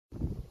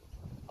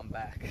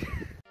back.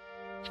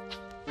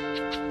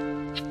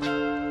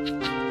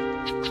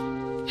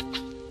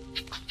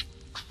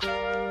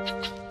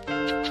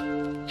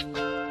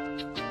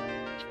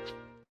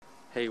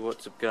 Hey,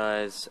 what's up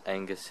guys,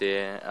 Angus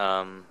here.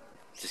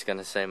 Just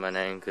gonna say my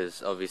name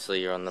because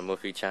obviously you're on the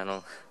Muffy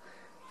channel.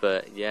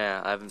 But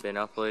yeah, I haven't been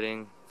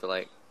uploading for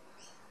like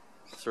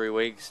 3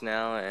 weeks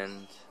now,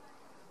 and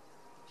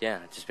yeah,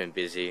 just been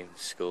busy with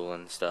school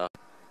and stuff.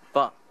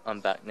 But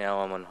I'm back now,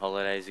 I'm on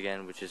holidays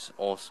again, which is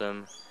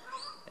awesome.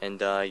 And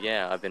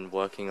yeah, I've been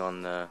working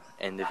on the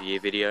end of year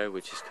video,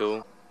 which is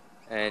cool.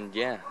 And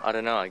yeah, I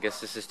don't know, I guess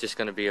this is just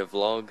gonna be a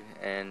vlog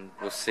and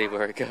we'll see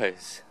where it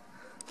goes.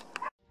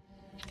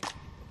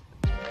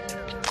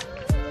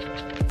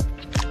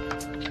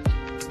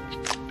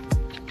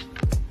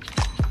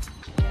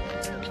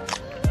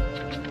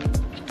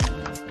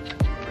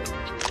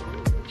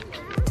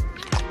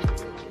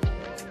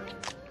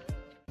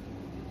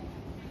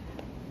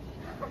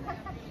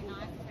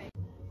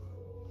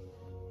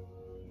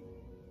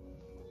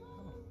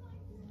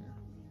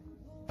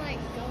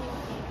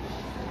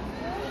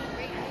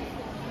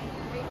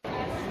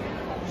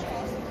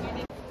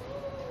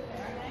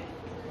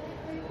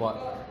 What?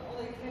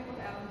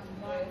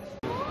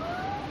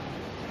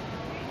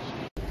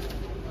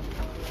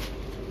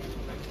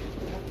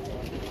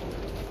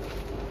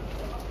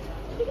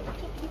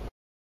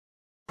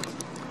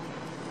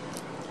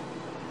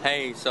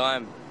 Hey, so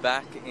I'm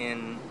back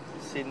in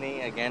Sydney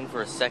again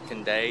for a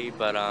second day,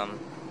 but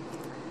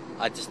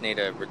I just need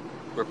to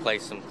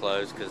replace some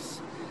clothes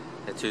because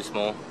they're too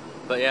small.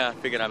 But yeah, I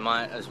figured I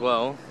might as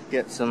well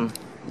get some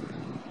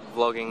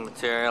vlogging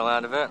material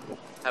out of it.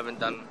 Haven't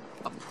done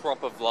a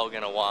proper vlog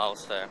in a while,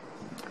 so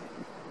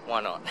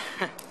why not?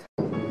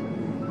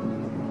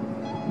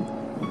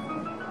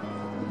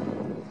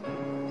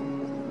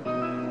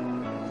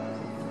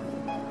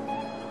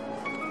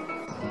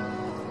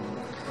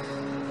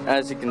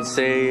 As you can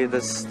see,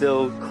 there's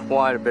still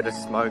quite a bit of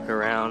smoke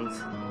around.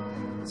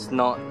 It's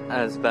not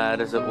as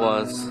bad as it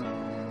was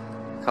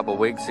a couple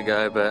weeks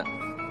ago, but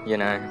you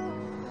know,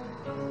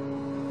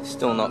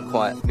 still not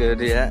quite good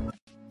yet.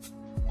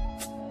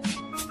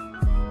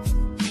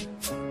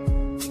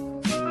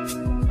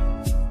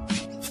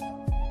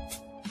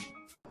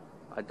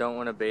 I don't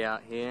want to be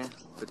out here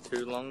for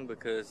too long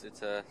because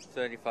it's a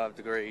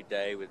 35-degree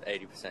day with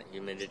 80%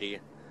 humidity.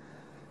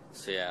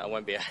 So yeah, I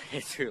won't be out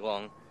here too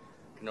long.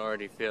 I can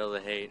already feel the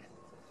heat.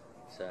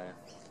 So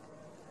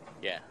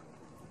yeah.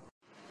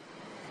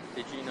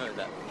 Did you know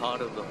that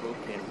part of the hook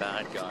in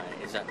Bad Guy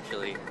is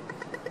actually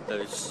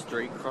those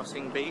street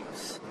crossing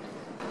beeps?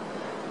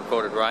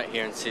 Recorded right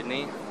here in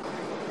Sydney.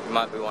 You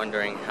might be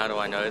wondering, how do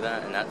I know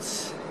that? And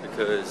that's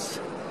because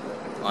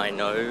I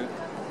know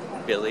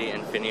Billy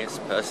and Phineas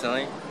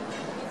personally.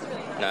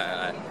 No,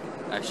 I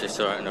actually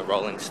saw it in a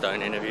Rolling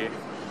Stone interview.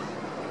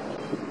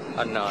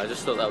 I don't know, I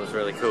just thought that was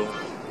really cool.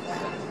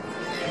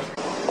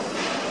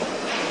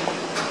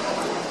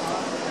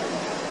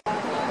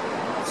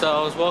 So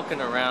I was walking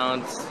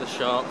around the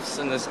shops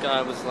and this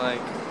guy was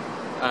like,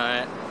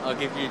 alright, I'll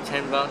give you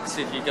 $10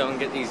 if you go and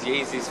get these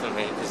Yeezys for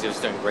me, because he was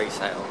doing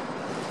resale.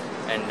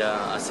 And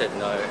I said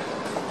no.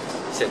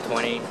 He said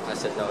 20, I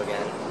said no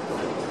again.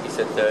 He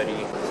said 30,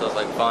 so I was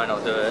like, fine,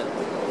 I'll do it.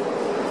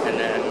 And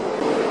then,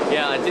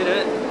 yeah, I did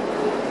it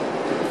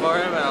for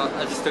him, and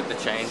I just took the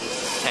change.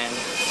 It's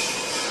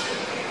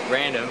 10.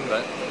 Random,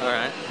 but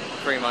alright,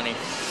 free money.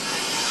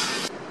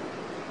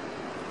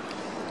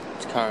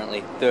 It's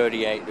currently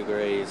 38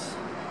 degrees.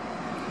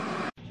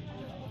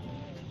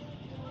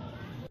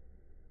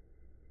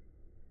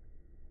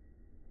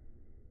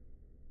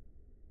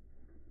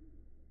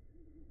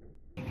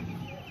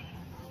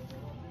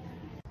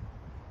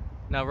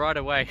 Now right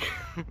away.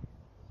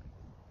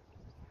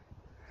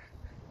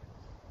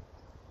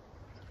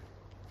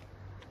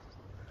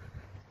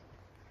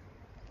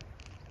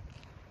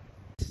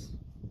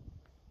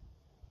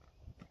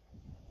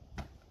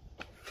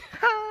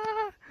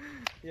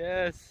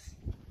 Yes.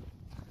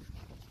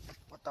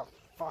 What the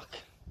fuck?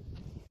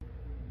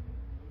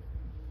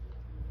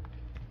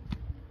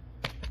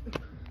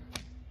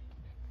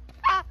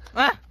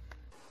 Ah!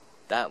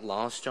 That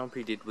last jump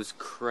he did was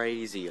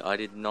crazy. I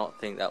did not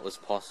think that was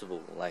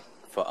possible, like,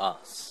 for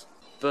us.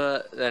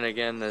 But then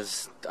again,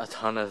 there's a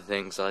ton of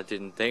things I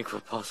didn't think were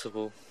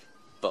possible,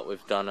 but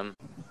we've done them.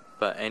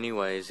 But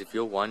anyways, if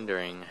you're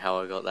wondering how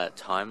I got that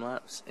time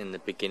lapse in the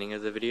beginning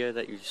of the video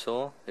that you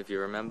saw, if you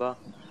remember,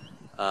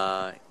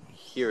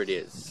 here it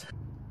is.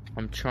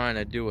 I'm trying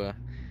to do a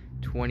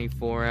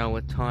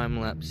 24-hour time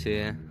lapse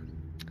here.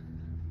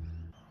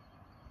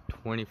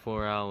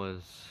 24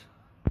 hours.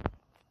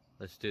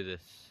 Let's do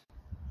this.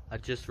 I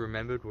just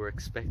remembered we're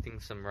expecting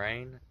some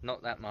rain,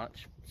 not that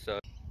much, so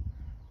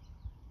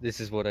this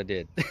is what I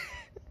did.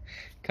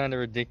 Kind of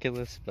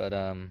ridiculous, but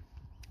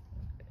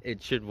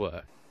it should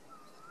work.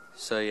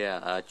 So yeah,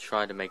 I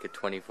tried to make it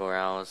 24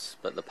 hours,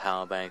 but the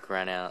power bank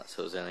ran out,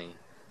 so it was only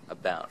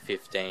about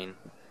 15.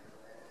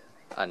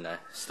 I don't know,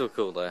 still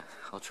cool though.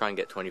 I'll try and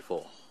get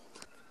 24.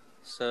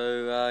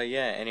 So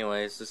yeah,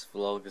 anyways, this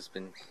vlog has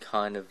been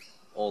kind of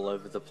all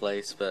over the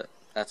place, but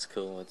That's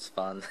cool, it's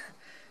fun.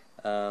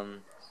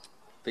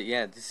 But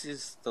yeah, this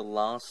is the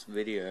last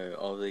video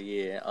of the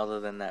year, other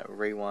than that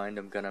rewind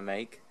I'm gonna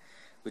make,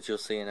 which you'll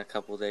see in a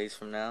couple days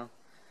from now.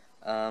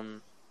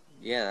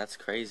 Yeah, that's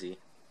crazy.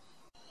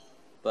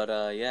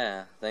 But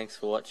yeah, thanks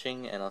for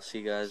watching, and I'll see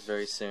you guys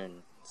very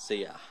soon.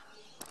 See ya.